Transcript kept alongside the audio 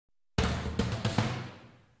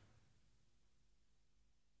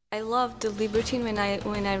I loved the Libertine when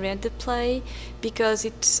I read the play because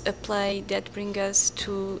it's a play that brings us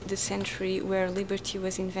to the century where liberty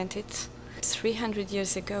was invented. 300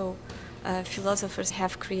 years ago, philosophers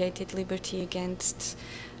have created liberty against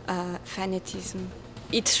fanatism.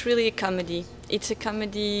 It's really a comedy. It's a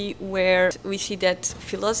comedy where we see that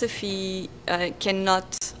philosophy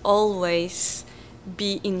cannot always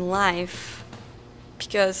be in life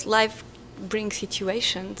because life brings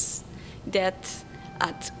situations that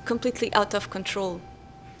are completely out of control.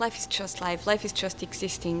 Life is just life. Life is just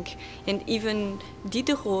existing, and even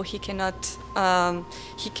Diderot, he cannot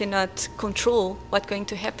control what's going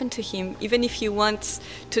to happen to him, even if he wants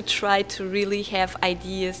to try to really have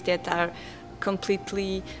ideas that are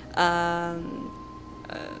completely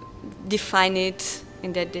defined,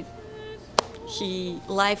 and that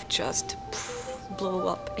life just blew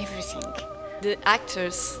up everything. The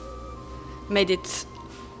actors made it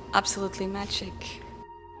absolutely magic.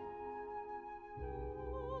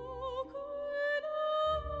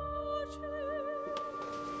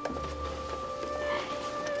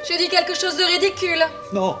 J'ai dit quelque chose de ridicule.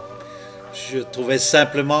 Non, je trouvais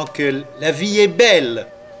simplement que la vie est belle.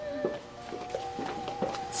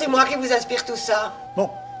 C'est moi qui vous inspire tout ça. Bon,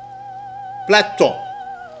 Platon.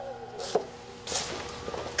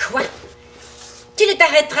 Quoi? Tu ne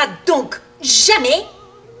t'arrêteras donc jamais?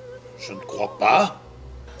 Je ne crois pas.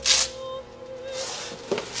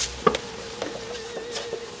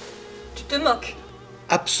 Tu te moques.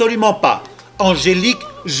 Absolument pas. Angélique,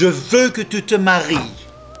 je veux que tu te maries.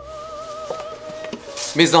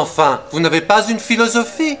 Mais enfin, vous n'avez pas une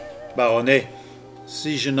philosophie? Baronnet,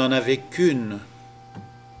 si je n'en avais qu'une...